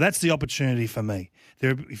 So that's the opportunity for me.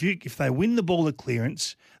 If they win the ball at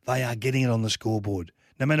clearance, they are getting it on the scoreboard,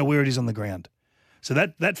 no matter where it is on the ground. So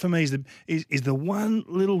that for me is the one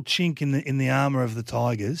little chink in the armour of the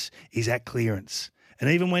Tigers is at clearance. And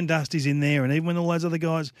even when Dusty's in there, and even when all those other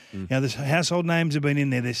guys, you know, the household names have been in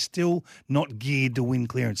there, they're still not geared to win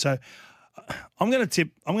clearance. So I'm going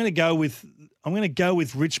to go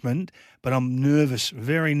with Richmond, but I'm nervous,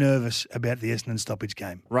 very nervous about the Essendon stoppage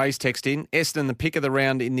game. Ray's text in. Essendon, the pick of the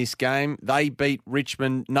round in this game. They beat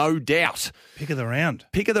Richmond, no doubt. Pick of the round.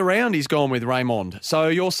 Pick of the round he's gone with Raymond. So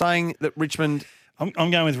you're saying that Richmond...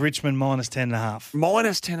 I'm going with Richmond minus 10.5.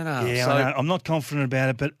 Minus 10.5. Yeah, so... I know. I'm not confident about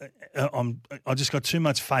it, but I just got too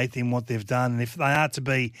much faith in what they've done. And if they are to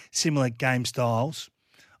be similar game styles,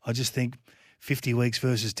 I just think 50 weeks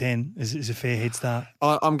versus 10 is a fair head start.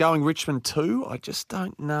 I'm going Richmond 2. I just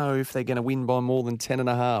don't know if they're going to win by more than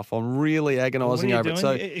 10.5. I'm really agonising over it.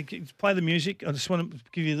 So play the music. I just want to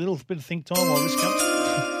give you a little bit of think time while this comes.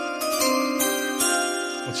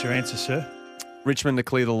 What's your answer, sir? Richmond to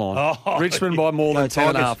clear the line. Richmond by more than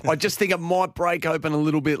 10.5. I just think it might break open a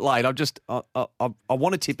little bit late. I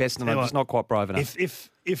want to tip Essendon. I'm just not quite brave enough.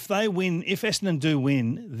 If they win, if Essendon do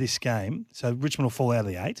win this game, so Richmond will fall out of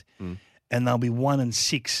the 8, and they'll be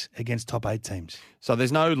 1-6 against top 8 teams. So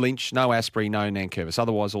there's no Lynch, no Asprey, no Nankervis.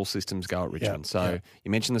 Otherwise, all systems go at Richmond.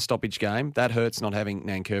 You mentioned the stoppage game. That hurts not having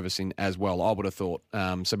Nankervis in as well, I would have thought. So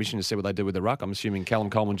it'll be interesting to see what they do with the ruck. I'm assuming Callum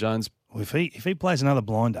Coleman-Jones. Well, if he plays another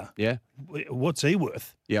blinder, what's he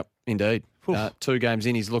worth? Yep, indeed. 2 games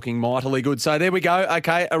in, he's looking mightily good. So there we go.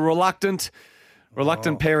 Okay, a reluctant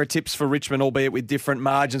pair of tips for Richmond, albeit with different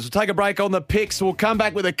margins. We'll take a break on the picks. We'll come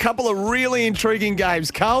back with a couple of really intriguing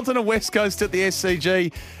games. Carlton and West Coast at the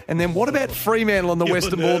SCG. And then what about Fremantle and the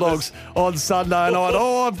Western Bulldogs on Sunday night?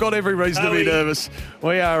 Oh, I've got every reason to be nervous.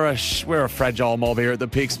 We're a fragile mob here at the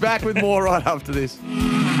picks. Back with more right after this.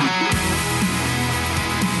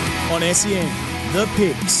 On SEN, The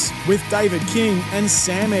Picks with David King and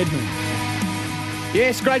Sam Edmund.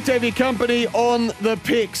 Yes, great to have your company on the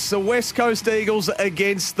picks. The West Coast Eagles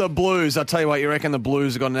against the Blues. I tell you what, you reckon the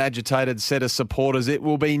Blues have got an agitated set of supporters. It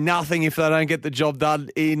will be nothing if they don't get the job done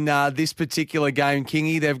in this particular game,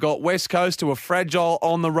 Kingy. They've got West Coast who are fragile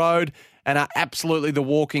on the road and are absolutely the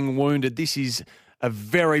walking wounded. This is a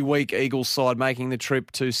very weak Eagles side making the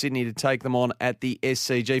trip to Sydney to take them on at the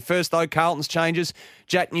SCG. First, though, Carlton's changes.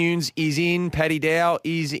 Jack Nunes is in. Paddy Dow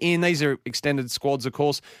is in. These are extended squads, of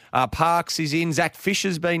course. Parks is in. Zach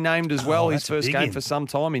Fisher's been named as well. His first game for some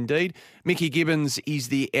time, indeed. Mickey Gibbons is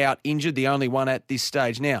the out injured, the only one at this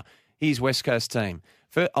stage. Now, here's West Coast team.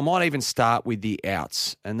 I might even start with the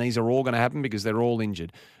outs, and these are all going to happen because they're all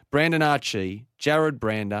injured. Brandon Archie, Jared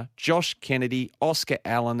Brander, Josh Kennedy, Oscar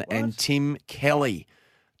Allen, and Tim Kelly.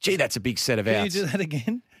 Gee, that's a big set of outs. Can you do that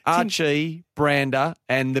again? Archie, Brander,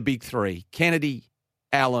 and the big three. Kennedy,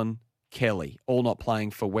 Allen, Kelly, all not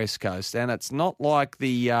playing for West Coast. And it's not like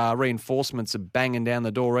the reinforcements are banging down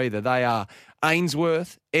the door either. They are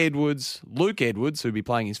Ainsworth, Edwards, Luke Edwards, who'll be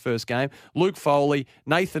playing his first game, Luke Foley,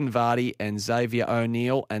 Nathan Vardy, and Xavier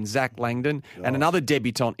O'Neill, and Zach Langdon, and another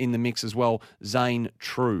debutant in the mix as well, Zane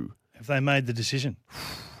True. Have they made the decision?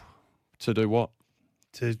 To do what?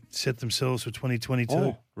 To set themselves for 2022.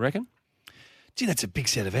 Oh, reckon? Gee, that's a big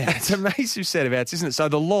set of outs. It's a massive set of outs, isn't it? So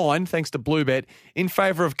the line, thanks to Bluebet, in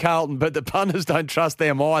favour of Carlton, but the punters don't trust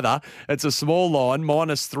them either. It's a small line,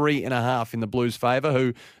 -3.5 in the Blues' favour,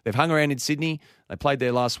 who they've hung around in Sydney. They played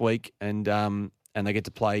there last week, and they get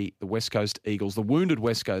to play the West Coast Eagles, the wounded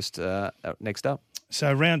West Coast, next up.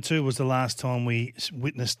 So round 2 was the last time we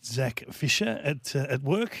witnessed Zach Fisher at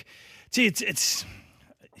work. Gee, it's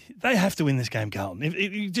they have to win this game, Carlton.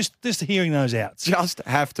 If just hearing those outs. Just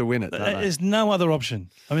have to win it, don't they? There's no other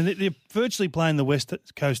option. I mean, they're virtually playing the West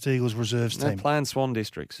Coast Eagles reserves team. They're playing Swan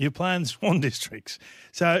Districts. You're playing Swan Districts.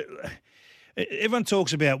 So everyone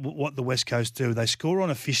talks about what the West Coast do. They score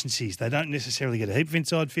on efficiencies. They don't necessarily get a heap of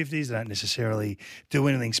inside 50s. They don't necessarily do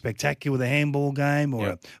anything spectacular with a handball game or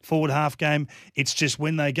a forward half game. It's just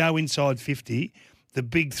when they go inside 50, the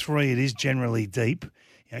big three, it is generally deep.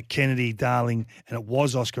 Kennedy, Darling, and it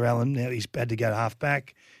was Oscar Allen. Now he's had to go to half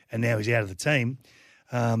back, and now he's out of the team.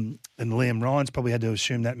 And Liam Ryan's probably had to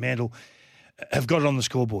assume that mantle. Have got it on the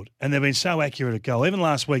scoreboard, and they've been so accurate at goal. Even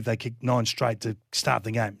last week, they kicked 9 straight to start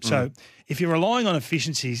the game. So if you're relying on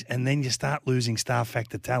efficiencies and then you start losing star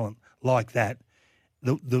factor talent like that,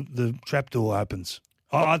 the trapdoor opens.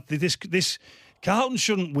 I think this Carlton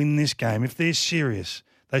shouldn't win this game. If they're serious,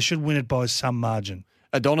 they should win it by some margin.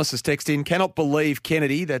 Adonis has texted in, cannot believe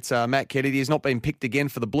Kennedy, that's Matt Kennedy, has not been picked again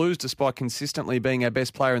for the Blues despite consistently being our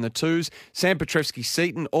best player in the twos. Sam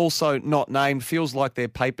Petrevski-Seton also not named. Feels like their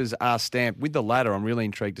papers are stamped. With the latter, I'm really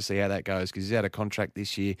intrigued to see how that goes because he's out of contract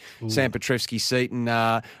this year. Ooh. Sam Petrevski-Seton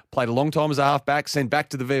played a long time as a halfback, sent back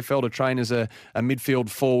to the VFL to train as a midfield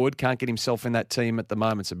forward. Can't get himself in that team at the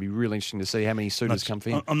moment, so it'd be really interesting to see how many suitors come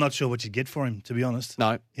in. I'm not sure what you'd get for him, to be honest.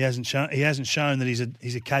 No. He hasn't shown that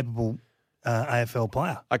he's a capable AFL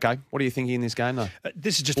player. Okay. What are you thinking in this game, though?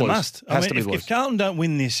 This is just Blues. a must. If Carlton don't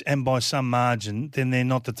win this and by some margin, then they're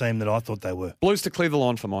not the team that I thought they were. Blues to clear the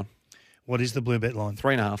line for mine. What is the blue bet line?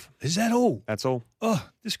 3.5. Is that all? That's all. Oh,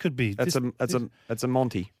 this could be. That's a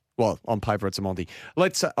Monty. Well, on paper, it's a Monty.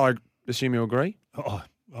 I assume you agree? Oh,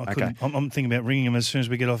 Okay. I'm thinking about ringing him as soon as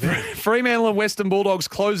we get off here. Fremantle and Western Bulldogs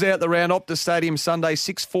close out the round. Optus Stadium Sunday,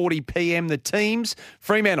 6:40 p.m. The teams,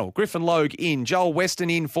 Fremantle, Griffin Logue in. Joel Weston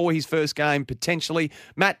in for his first game, potentially.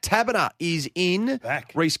 Matt Taberner is in.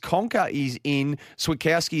 Back. Reece Conker is in.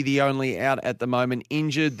 Switkowski, the only out at the moment,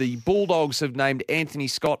 injured. The Bulldogs have named Anthony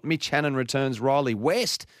Scott. Mitch Hannon returns. Riley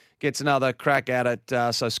West gets another crack at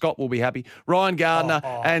it, so Scott will be happy. Ryan Gardner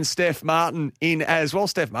and Steph Martin in as well.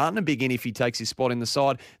 Steph Martin, a big in if he takes his spot in the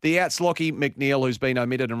side. The outs, Lockie McNeil, who's been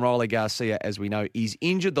omitted, and Riley Garcia, as we know, is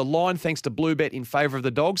injured. The line, thanks to Bluebet, in favour of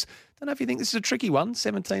the Dogs. Don't know if you think this is a tricky one,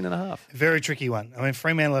 17.5. Very tricky one. I mean,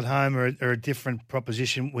 Fremantle at home are a different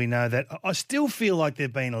proposition. We know that. I still feel like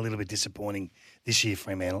they've been a little bit disappointing this year,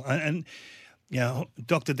 Fremantle. And you know,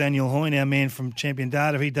 Dr. Daniel Hoyne, our man from Champion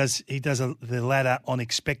Data, he does the ladder on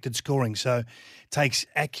expected scoring, so takes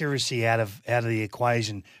accuracy out of the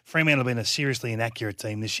equation. Fremantle have been a seriously inaccurate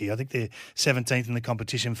team this year. I think they're 17th in the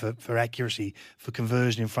competition for accuracy, for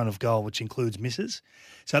conversion in front of goal, which includes misses.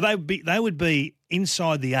 So they would be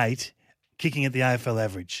inside the 8, kicking at the AFL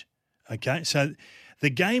average. Okay, so the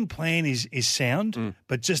game plan is sound,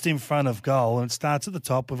 but just in front of goal, and it starts at the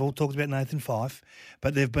top. We've all talked about Nathan Fyfe,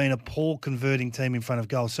 but they've been a poor converting team in front of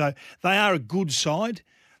goal. So they are a good side.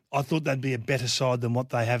 I thought they'd be a better side than what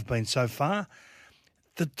they have been so far.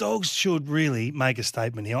 The Dogs should really make a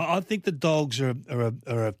statement here. I think the Dogs are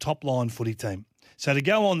a top-line footy team. So to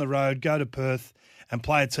go on the road, go to Perth and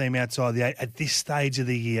play a team outside the 8 at this stage of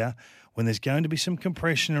the year when there's going to be some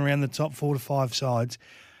compression around the top 4 to 5 sides,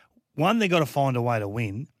 one, they've got to find a way to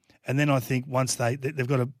win, And then I think once they've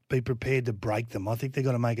got to be prepared to break them. I think they've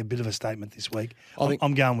got to make a bit of a statement this week.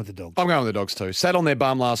 I'm going with the Dogs. I'm going with the Dogs too. Sat on their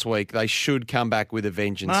bum last week. They should come back with a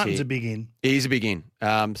vengeance Martin's here. a big in. He's a big in.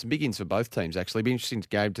 Some big ins for both teams, actually. Be interesting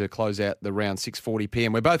game to close out the round 6:40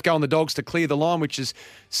 p.m. We're both going the Dogs to clear the line, which is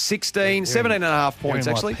 17.5 points,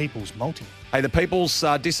 actually. People's multi. Hey, the People's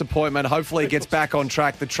disappointment. Hopefully it gets back on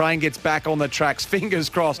track. The train gets back on the tracks. Fingers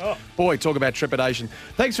crossed. Oh. Boy, talk about trepidation.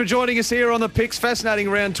 Thanks for joining us here on the Picks. Fascinating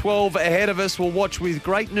round 12 ahead of us. We'll watch with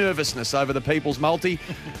great nervousness over the People's multi.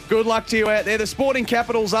 Good luck to you out there. The Sporting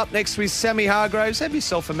Capital's up next with Sammy Hargraves. Have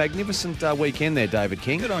yourself a magnificent weekend there, David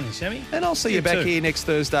King. Good on you, Sammy. And I'll see you back too. here next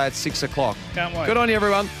Thursday at 6 o'clock. Can't wait. Good on you,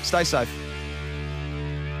 everyone. Stay safe.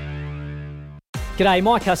 G'day,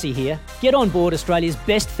 Mike Hussey here. Get on board Australia's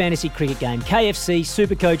best fantasy cricket game, KFC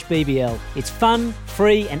Supercoach BBL. It's fun,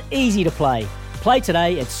 free and easy to play. Play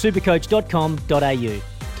today at supercoach.com.au.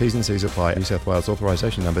 T's and C's apply. New South Wales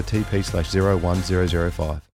authorisation number TP/01005.